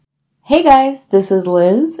Hey guys, this is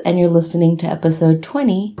Liz, and you're listening to episode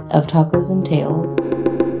 20 of Tacos and Tales.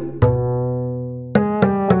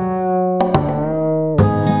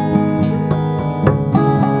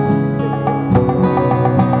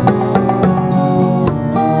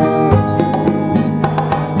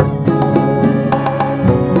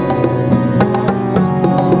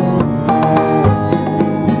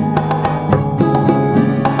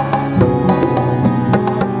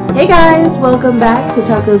 Hey guys, welcome back to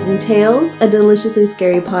Tacos and Tales, a deliciously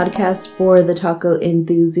scary podcast for the taco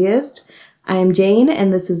enthusiast. I'm Jane,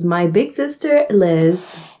 and this is my big sister,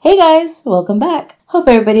 Liz. Hey guys, welcome back. Hope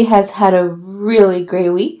everybody has had a really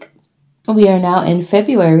great week. We are now in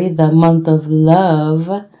February, the month of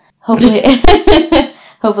love. Hopefully,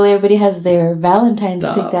 hopefully everybody has their Valentine's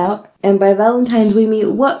picked out. And by Valentine's, we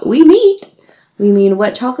mean what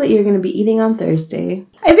chocolate you're going to be eating on Thursday.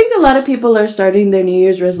 I think a lot of people are starting their New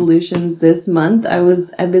Year's resolution this month.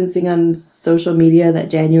 I've been seeing on social media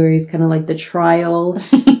that January is kind of like the trial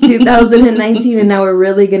 2019, and now we're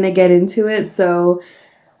really going to get into it. So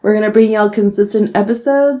we're going to bring y'all consistent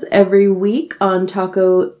episodes every week on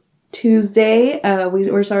Taco Tuesday.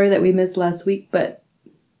 We're sorry that we missed last week, but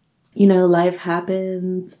you know, life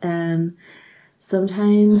happens and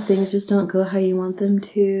sometimes things just don't go how you want them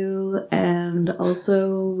to, and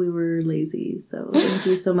also we were lazy, so thank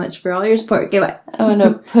you so much for all your support. Okay, bye. I want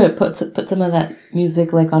to put some of that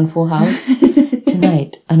music like on Full House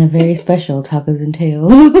tonight on a very special Tacos and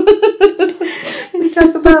Tales. We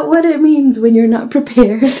talk about what it means when you're not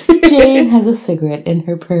prepared. Jane has a cigarette in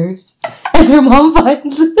her purse, and her mom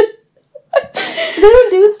finds it. They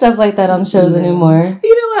don't do stuff like that on shows anymore.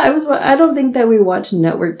 You know what? I don't think that we watch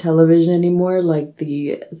network television anymore, like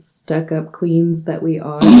the stuck-up queens that we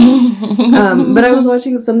are. But I was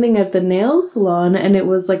watching something at the nail salon, and it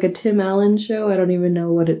was like a Tim Allen show. I don't even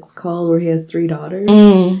know what it's called, where he has 3 daughters.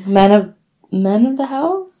 Men of the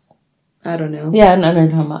House? I don't know. Yeah, I know what you're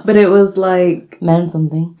talking about. But it was like... Man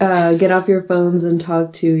something. Get off your phones and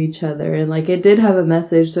talk to each other. And like, it did have a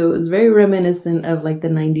message, so it was very reminiscent of like the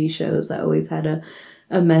 90s shows that always had a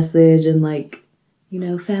message, and like, you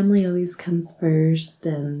know, family always comes first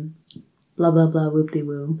and blah, blah, blah,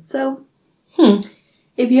 whoop-de-woo. So,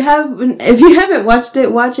 if you haven't watched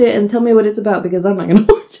it, watch it and tell me what it's about, because I'm not going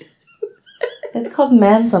to watch it. It's called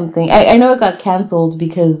Man Something. I know it got canceled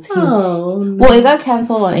because he... Oh, no. Well, it got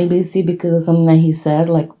canceled on ABC because of something that he said,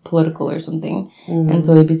 like political or something. And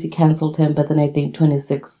so ABC canceled him, but then I think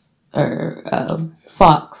 26 or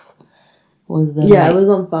Fox was the... Yeah, it was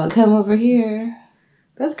on Fox. Come over here.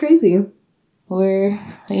 That's crazy. We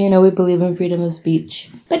believe in freedom of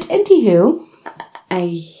speech. But anywho... I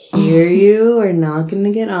hear you. We're not going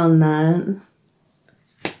to get on that.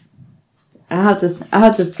 I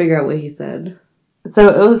have to figure out what he said. So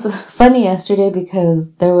it was funny yesterday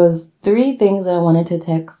because there was 3 things I wanted to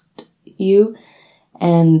text you,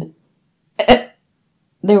 and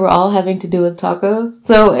they were all having to do with tacos.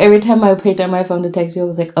 So every time I picked up my phone to text you, I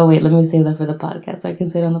was like, oh wait, let me save that for the podcast so I can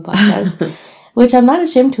say it on the podcast. Which I'm not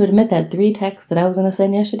ashamed to admit that 3 texts that I was going to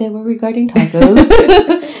send yesterday were regarding tacos.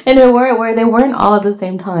 And they weren't all at the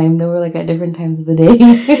same time. They were like at different times of the day.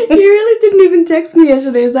 You really didn't even text me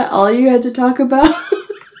yesterday. Is that all you had to talk about?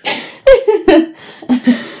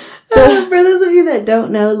 For those of you that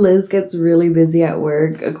don't know, Liz gets really busy at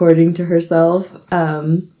work, according to herself.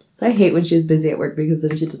 So I hate when she's busy at work because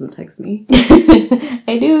then she doesn't text me.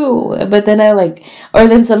 I do. But then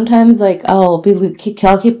then sometimes I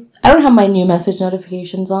don't have my new message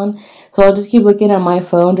notifications on, so I'll just keep looking at my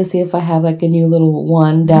phone to see if I have like a new little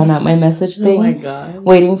one down at my message thing. Oh my God.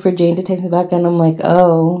 Waiting for Jane to text me back, and I'm like,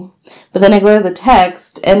 oh. But then I go to the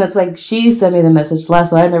text, and it's like she sent me the message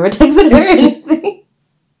last, so I never texted her anything.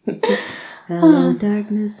 Hello,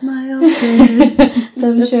 darkness, my old friend.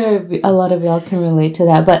 So I'm sure a lot of y'all can relate to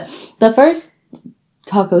that. But the first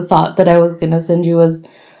taco thought that I was going to send you was,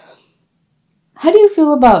 how do you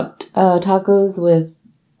feel about tacos with...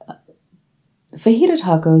 fajita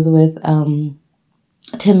tacos with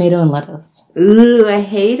tomato and lettuce? Ooh, I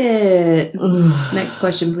hate it. Next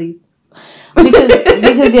question, please.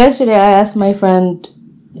 Because yesterday I asked my friend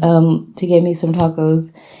to get me some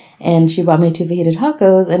tacos, and she brought me 2 fajita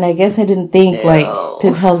tacos, and I guess I didn't think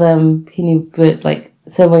to tell them, can you put like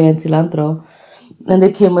cebolla and cilantro, and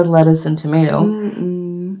they came with lettuce and tomato.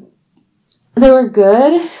 They were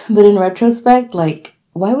good, but in retrospect, like,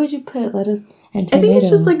 why would you put lettuce? I think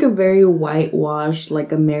it's just like a very whitewashed,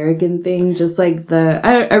 like American thing. Just like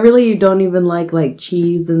I really don't even like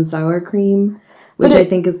cheese and sour cream, which I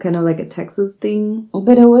think is kind of like a Texas thing.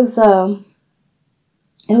 But it's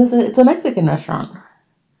a Mexican restaurant.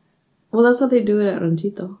 Well, that's how they do it at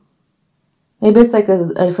Ranchito. Maybe it's like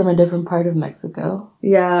from a different part of Mexico.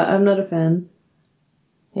 Yeah, I'm not a fan.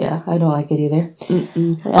 Yeah, I don't like it either.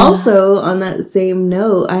 Also, on that same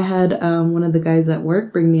note, I had one of the guys at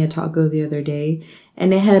work bring me a taco the other day,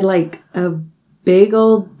 and it had like a big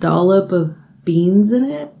old dollop of beans in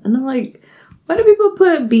it, and I'm like, why do people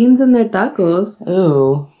put beans in their tacos?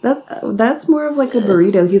 Ooh, that's more of like a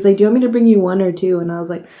burrito. He's like, do you want me to bring you one or two? And I was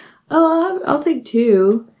like, oh, I'll take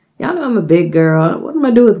two. Y'all know I'm a big girl. What am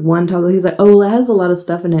I do with one taco? He's like, oh, well, it has a lot of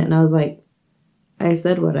stuff in it, and I was like, I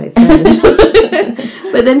said what I said.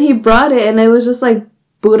 But then he brought it, and it was just like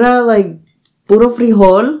puro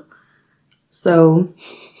frijol. So,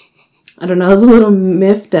 I don't know. I was a little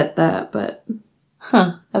miffed at that, but...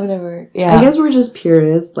 I've never... Yeah. I guess we're just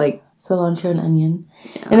purists, like... Cilantro and onion.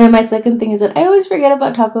 Yeah. And then my second thing is that I always forget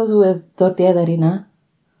about tacos with tortilla de harina.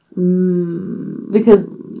 Because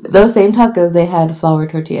those same tacos, they had flour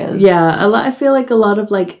tortillas. Yeah, I feel like a lot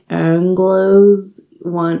of, like, Anglos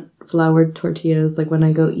want floured tortillas. Like, when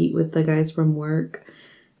I go eat with the guys from work...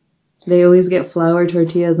 They always get flour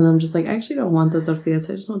tortillas, and I'm just like, I actually don't want the tortillas.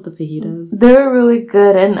 I just want the fajitas. They're really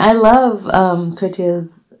good, and I love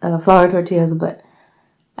tortillas, flour tortillas, but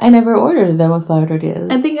I never ordered them with flour tortillas.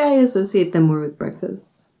 I think I associate them more with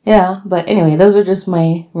breakfast. Yeah, but anyway, those are just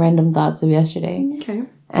my random thoughts of yesterday. Okay.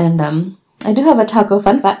 And I do have a taco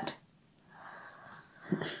fun fact.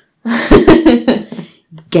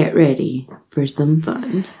 Get ready for some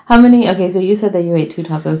fun. Okay, so you said that you ate 2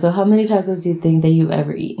 tacos. So how many tacos do you think that you've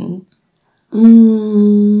ever eaten?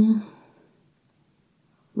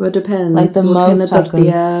 Well, it depends. Like the most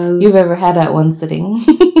tacos you've ever had at one sitting.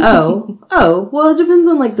 Oh, well, it depends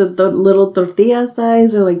on like the little tortilla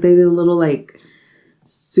size, or like the little like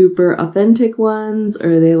super authentic ones,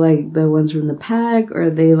 or are they like the ones from the pack, or are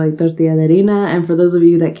they like tortilla de harina? And for those of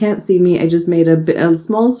you that can't see me, I just made a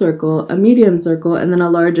small circle, a medium circle, and then a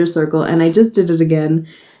larger circle, and I just did it again.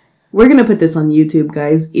 We're gonna put this on YouTube,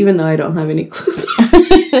 guys, even though I don't have any clues.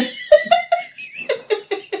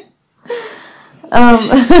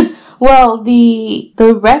 Well, the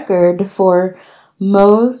record for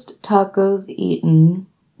most tacos eaten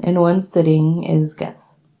in one sitting is,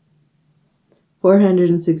 guess.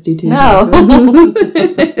 462 No. tacos.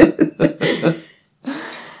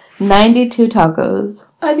 92 tacos.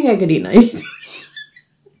 I think I could eat 92.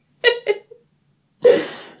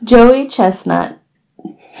 Joey Chestnut.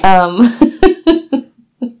 Why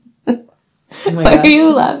are you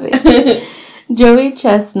laughing? Joey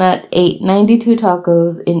Chestnut ate 92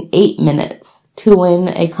 tacos in 8 minutes to win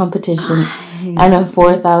a competition and a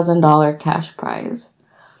 $4,000 cash prize.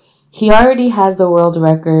 He already has the world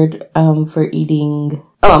record for eating...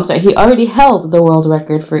 Oh, I'm sorry. He already held the world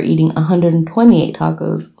record for eating 128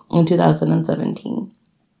 tacos in 2017.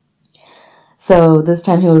 So this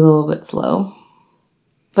time he was a little bit slow.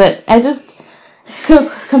 But I just...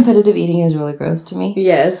 Competitive eating is really gross to me.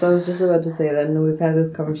 Yes, I was just about to say that, and we've had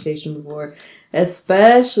this conversation before.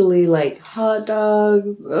 Especially, like, hot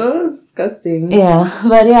dogs. Oh, disgusting. Yeah,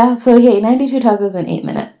 but yeah, so he ate 92 tacos in 8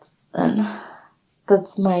 minutes. And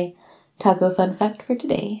that's my taco fun fact for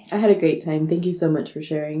today. I had a great time. Thank you so much for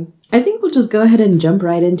sharing. I think we'll just go ahead and jump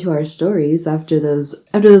right into our stories after those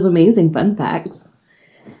amazing fun facts.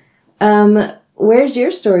 Where's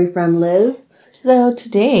your story from, Liz? So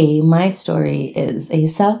today, my story is a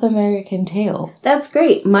South American tale. That's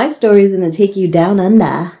great. My story is going to take you down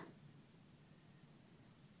under.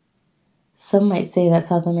 Some might say that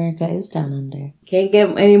South America is down under. Can't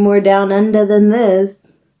get any more down under than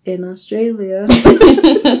this in Australia.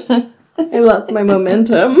 I lost my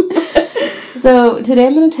momentum. So today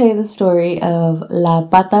I'm going to tell you the story of La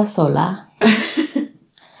Pata Sola.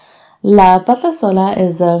 La Pata Sola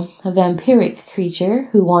is a vampiric creature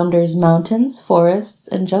who wanders mountains, forests,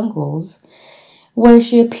 and jungles, where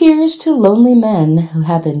she appears to lonely men who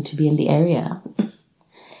happen to be in the area.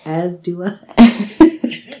 As do I.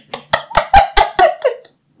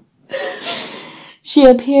 She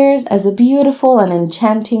appears as a beautiful and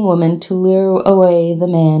enchanting woman to lure away the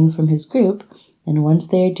man from his group, and once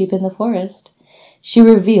they are deep in the forest, she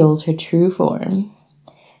reveals her true form.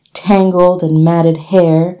 Tangled and matted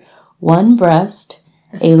hair, one breast,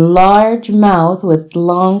 a large mouth with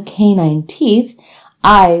long canine teeth,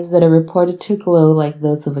 eyes that are reported to glow like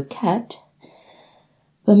those of a cat.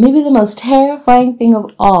 But maybe the most terrifying thing of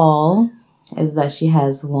all is that she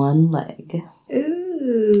has one leg.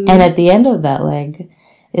 Ooh. And at the end of that leg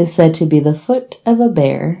is said to be the foot of a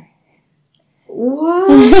bear. What?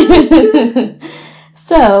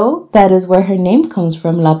 So, that is where her name comes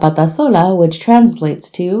from, La Pata Sola, which translates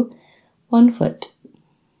to 1 foot.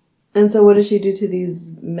 And so what does she do to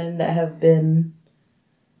these men that have been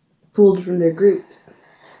pulled from their groups?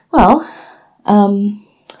 Well,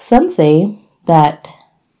 Some say that,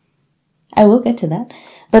 I will get to that,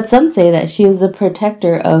 but some say that she is a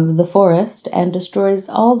protector of the forest and destroys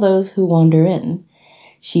all those who wander in.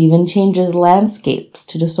 She even changes landscapes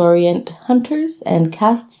to disorient hunters and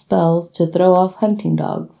casts spells to throw off hunting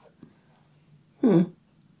dogs.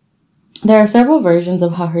 There are several versions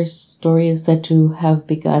of how her story is said to have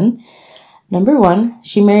begun. Number 1,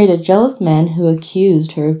 she married a jealous man who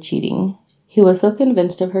accused her of cheating. He was so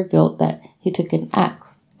convinced of her guilt that he took an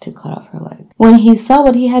axe to cut off her leg. When he saw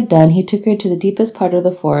what he had done, he took her to the deepest part of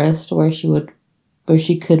the forest where she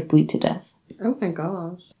could bleed to death. Oh my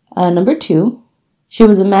gosh. Number 2, she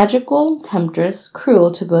was a magical temptress,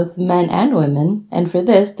 cruel to both men and women, and for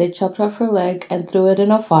this they chopped off her leg and threw it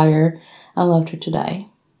in a fire and left her to die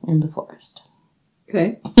in the forest.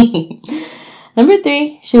 Okay. Number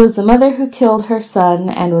 3, she was the mother who killed her son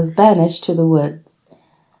and was banished to the woods.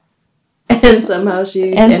 And somehow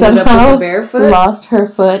she ended up with a bare foot? Lost her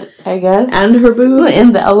foot, I guess. And her boob.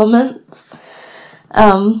 In the elements.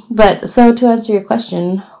 But so to answer your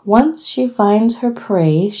question, once she finds her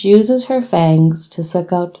prey, she uses her fangs to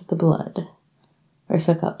suck out the blood. Or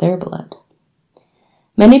suck out their blood.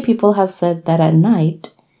 Many people have said that at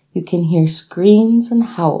night, you can hear screams and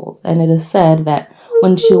howls, and it is said that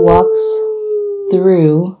when she walks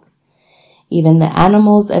through, even the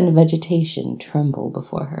animals and vegetation tremble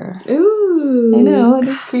before her. Ooh. I know, it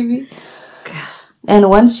is creepy. And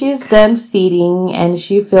once she is done feeding and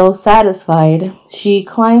she feels satisfied, she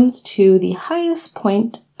climbs to the highest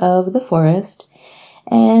point of the forest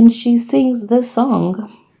and she sings this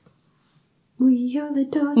song. We are the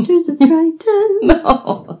daughters of Triton.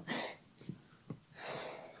 No.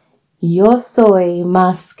 Yo soy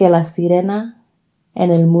más que la sirena,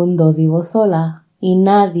 en el mundo vivo sola, y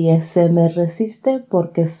nadie se me resiste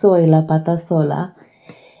porque soy la pata sola.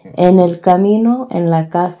 En el camino, en la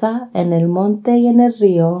casa, en el monte y en el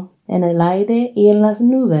río, en el aire y en las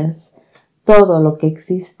nubes, todo lo que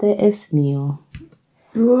existe es mío.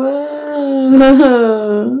 Whoa.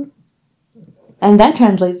 And that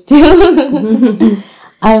translates to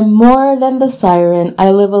I'm more than the siren.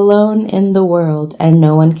 I live alone in the world, and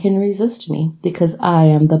no one can resist me, because I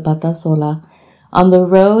am the pata sola. On the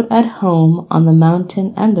road, at home, on the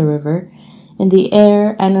mountain and the river, in the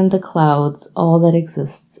air and in the clouds, all that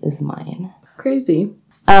exists is mine. Crazy.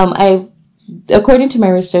 According to my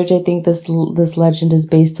research, I think this legend is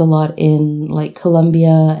based a lot in like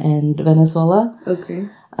Colombia and Venezuela. Okay.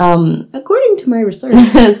 According to my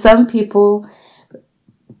research, some people,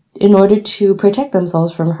 in order to protect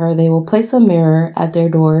themselves from her, they will place a mirror at their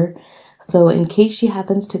door. So in case she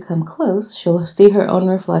happens to come close, she'll see her own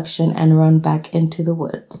reflection and run back into the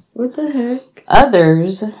woods. What the heck?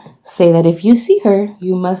 Others say that if you see her,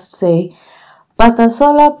 you must say, pata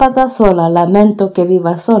sola, lamento que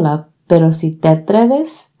viva sola, pero si te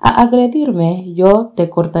atreves a agredirme, yo te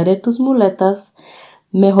cortaré tus muletas,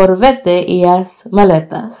 mejor vete y haz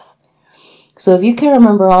maletas. So if you can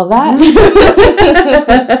remember all that,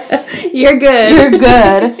 you're good. You're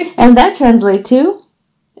good. And that translates to,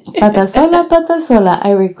 pata sola,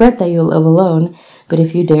 I regret that you live alone, but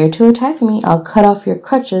if you dare to attack me, I'll cut off your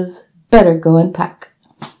crutches. Better go and pack.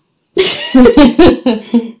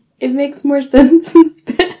 It makes more sense in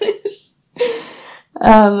Spanish.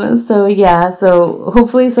 So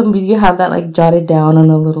hopefully some of you have that like jotted down on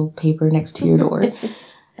a little paper next to your door.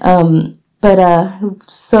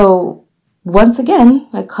 So once again,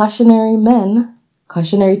 a cautionary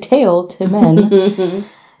tale to men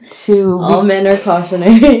all men are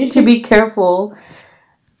cautionary to be careful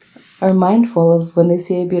or mindful of when they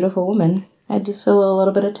see a beautiful woman. I just feel a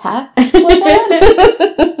little bit attacked with that.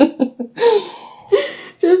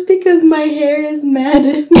 Just because my hair is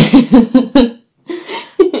matted.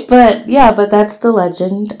 But that's the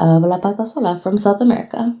legend of La Pata Sola from South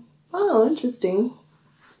America. Oh, interesting.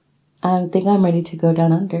 I think I'm ready to go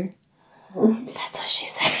down under. That's what she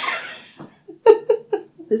said.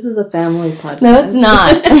 This is a family podcast. No, it's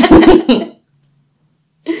not.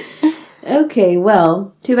 Okay,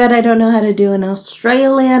 well, too bad I don't know how to do an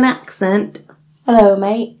Australian accent. Hello,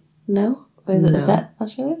 mate. No? Is that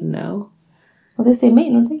Australian? No. Well, they say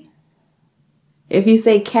mate, don't they? If you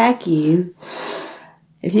say khakis,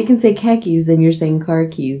 if you can say khakis, then you're saying car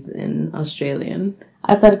keys in Australian.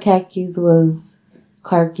 I thought khakis was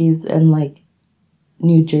car keys in, like,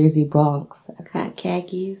 New Jersey, Bronx.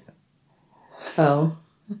 Khakis. Oh.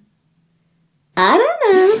 I don't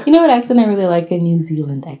know. You know what accent I really like? A New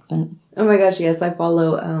Zealand accent. Oh my gosh, yes. I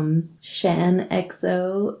follow Shan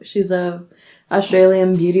XO. She's a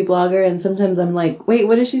Australian beauty blogger, and sometimes I'm like, wait,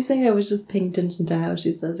 what did she say? I was just paying attention to how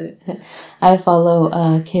she said it. I follow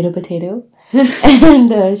Kato Potato.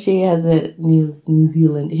 And she has a New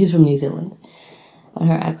Zealand. She's from New Zealand. And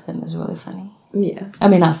her accent is really funny. Yeah. I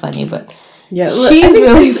mean, not funny, but yeah, she's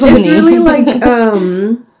really funny. It's really like, I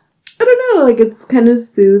don't know, like it's kind of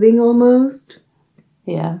soothing almost.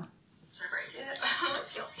 Yeah.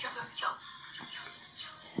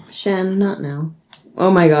 Shen, not now.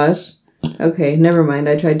 Oh my gosh. Okay, never mind.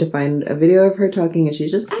 I tried to find a video of her talking and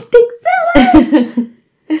she's just acting silly.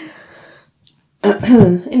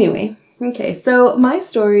 Anyway, okay, so my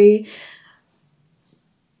story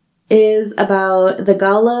is about the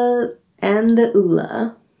Gala and the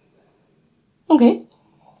Ula. Okay.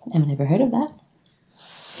 I've never heard of that.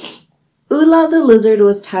 Ula the lizard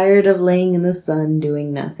was tired of laying in the sun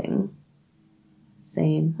doing nothing.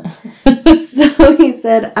 Same. So he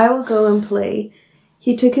said, I will go and play.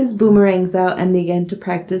 He took his boomerangs out and began to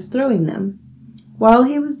practice throwing them. While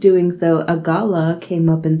he was doing so, a Gala came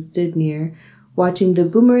up and stood near, watching the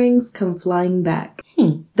boomerangs come flying back.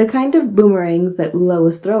 The kind of boomerangs that Ula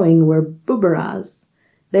was throwing were boomeras.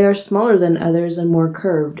 They are smaller than others and more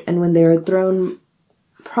curved, and when they are thrown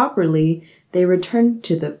properly, they return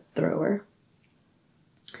to the thrower.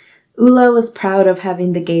 Ula was proud of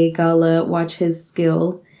having the gay Gala watch his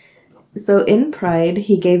skill, so in pride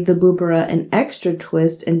he gave the boomera an extra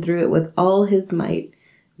twist and threw it with all his might.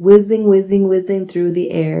 Whizzing, whizzing, whizzing through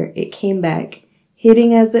the air, it came back,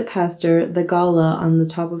 hitting as it passed her the Gala on the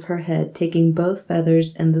top of her head, taking both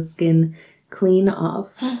feathers and the skin clean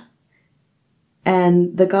off.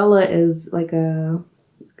 And the Gala is like I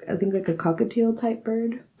think like a cockatiel type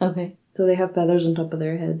bird. Okay. So they have feathers on top of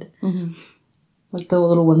their head. Mm-hmm. Like the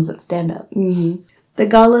little ones that stand up. Mm-hmm. The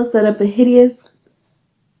Gala set up a hideous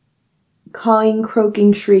cawing,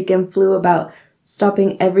 croaking shriek and flew about,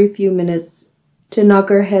 stopping every few minutes to knock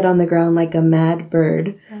her head on the ground like a mad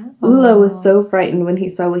bird. Oh. Ula was so frightened when he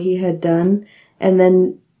saw what he had done, and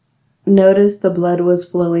then noticed the blood was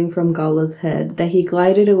flowing from Gala's head, that he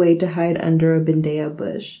glided away to hide under a bindea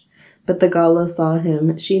bush. But the Gala saw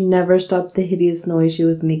him. She never stopped the hideous noise she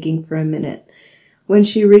was making for a minute. When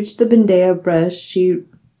she reached the bindea bush,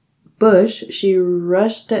 she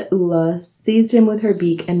rushed at Ula, seized him with her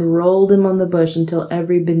beak, and rolled him on the bush until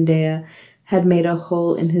every bindea had made a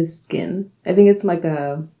hole in his skin. I think it's like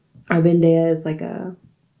our bindea is like a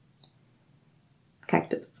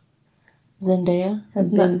cactus. Zendaya?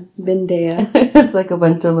 Bindea. It's like a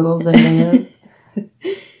bunch of little Zendayas.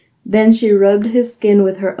 Then she rubbed his skin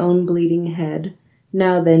with her own bleeding head.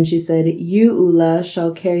 Now then, she said, you, Ula,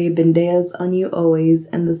 shall carry bindeas on you always,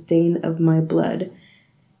 and the stain of my blood.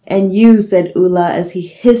 And you, said Ula, as he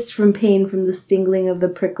hissed from pain from the stinging of the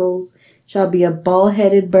prickles, shall be a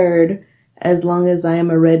bald-headed bird, as long as I am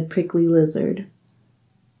a red prickly lizard.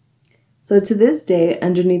 So to this day,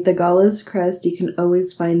 underneath the Gala's crest, you can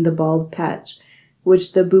always find the bald patch,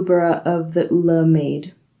 which the boomera of the Ula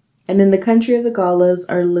made. And in the country of the Galas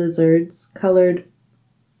are lizards, colored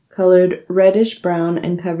reddish-brown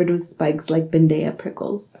and covered with spikes like bindea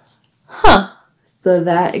prickles. Huh. So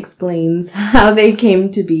that explains how they came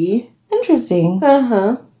to be. Interesting.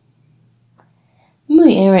 Uh-huh.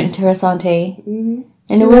 Muy interesante. Mm-hmm.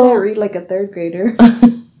 And we'll read like a third grader.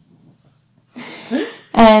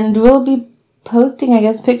 And we'll be posting, I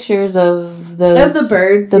guess, pictures of those. Of the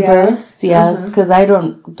birds, birds, yeah. Because I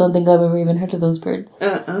don't think I've ever even heard of those birds.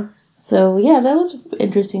 So, yeah, that was an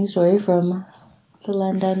interesting story from the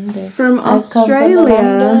land under. From Australia. From the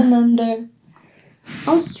land under.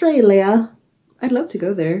 Australia. I'd love to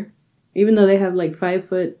go there. Even though they have like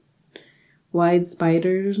 5-foot wide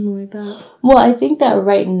spiders or something like that. Well, I think that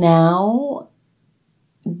right now,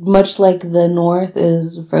 much like the north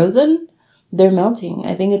is frozen, they're melting.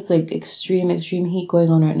 I think it's like extreme heat going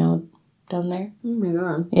on right now down there. Oh my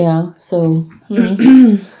god. Yeah, so.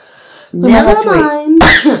 Never mind.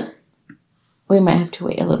 We might have to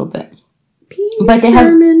wait a little bit. But they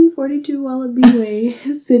Sherman, 42 Wallaby Way,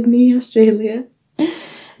 Sydney, Australia.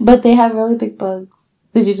 But they have really big bugs.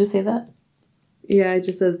 Did you just say that? Yeah, I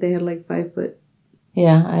just said they had like 5 foot.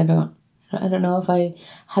 Yeah, I don't know if I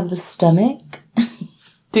have the stomach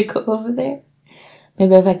to go over there.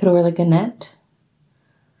 Maybe if I could wear like a net.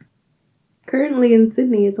 Currently in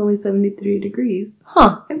Sydney, it's only 73 degrees.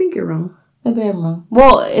 Huh. I think you're wrong. Maybe I'm wrong.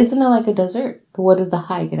 Well, isn't it like a desert? But what is the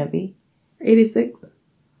high gonna be? 86.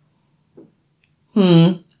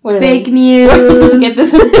 Fake news. Get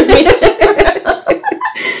this information.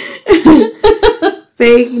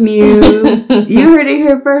 Fake news. You heard it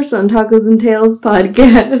here first on Tacos and Tales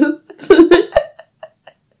podcast.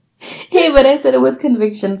 Hey, but I said it with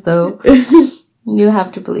conviction, so you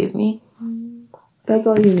have to believe me. That's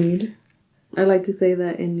all you need. I like to say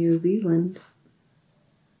that in New Zealand,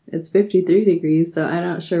 it's 53 degrees, so I'm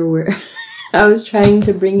not sure where I was trying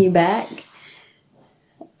to bring you back.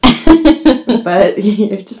 But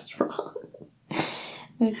you're just wrong.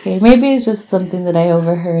 Okay, maybe it's just something that I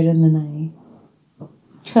overheard and then I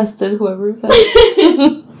trusted whoever said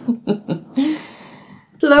it.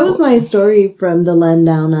 So that was my story from the land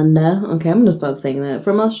down under. Okay, I'm gonna stop saying that.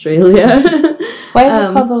 From Australia. Why is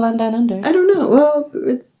it called the land down under? I don't know. Well,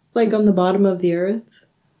 it's like on the bottom of the earth.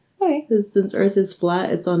 Okay. Since Earth is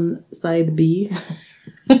flat, it's on side B.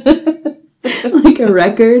 Like a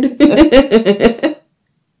record.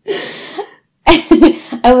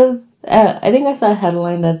 I think I saw a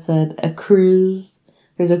headline that said a cruise.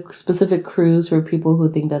 There's a specific cruise for people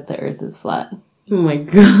who think that the earth is flat. Oh my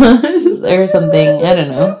gosh. Or something. I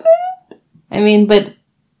don't know. I mean, but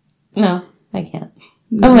no, I can't.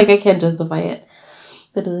 No. I'm like, I can't justify it.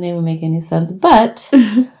 That doesn't even make any sense. But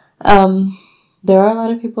there are a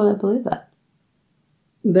lot of people that believe that.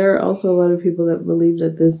 There are also a lot of people that believe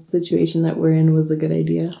that this situation that we're in was a good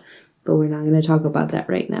idea. But we're not going to talk about that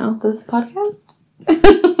right now. This podcast?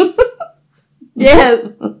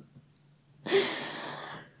 Yes.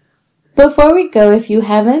 Before we go, if you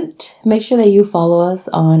haven't, make sure that you follow us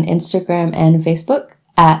on Instagram and Facebook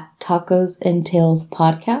at Tacos and Tales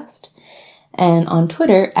Podcast and on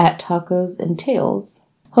Twitter at Tacos and Tales.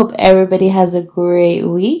 Hope everybody has a great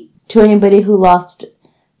week. To anybody who lost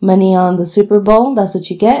money on the Super Bowl, that's what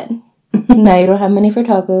you get. Now you don't have money for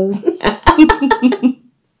tacos.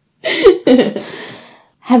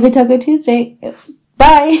 Happy Taco Tuesday.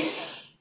 Bye.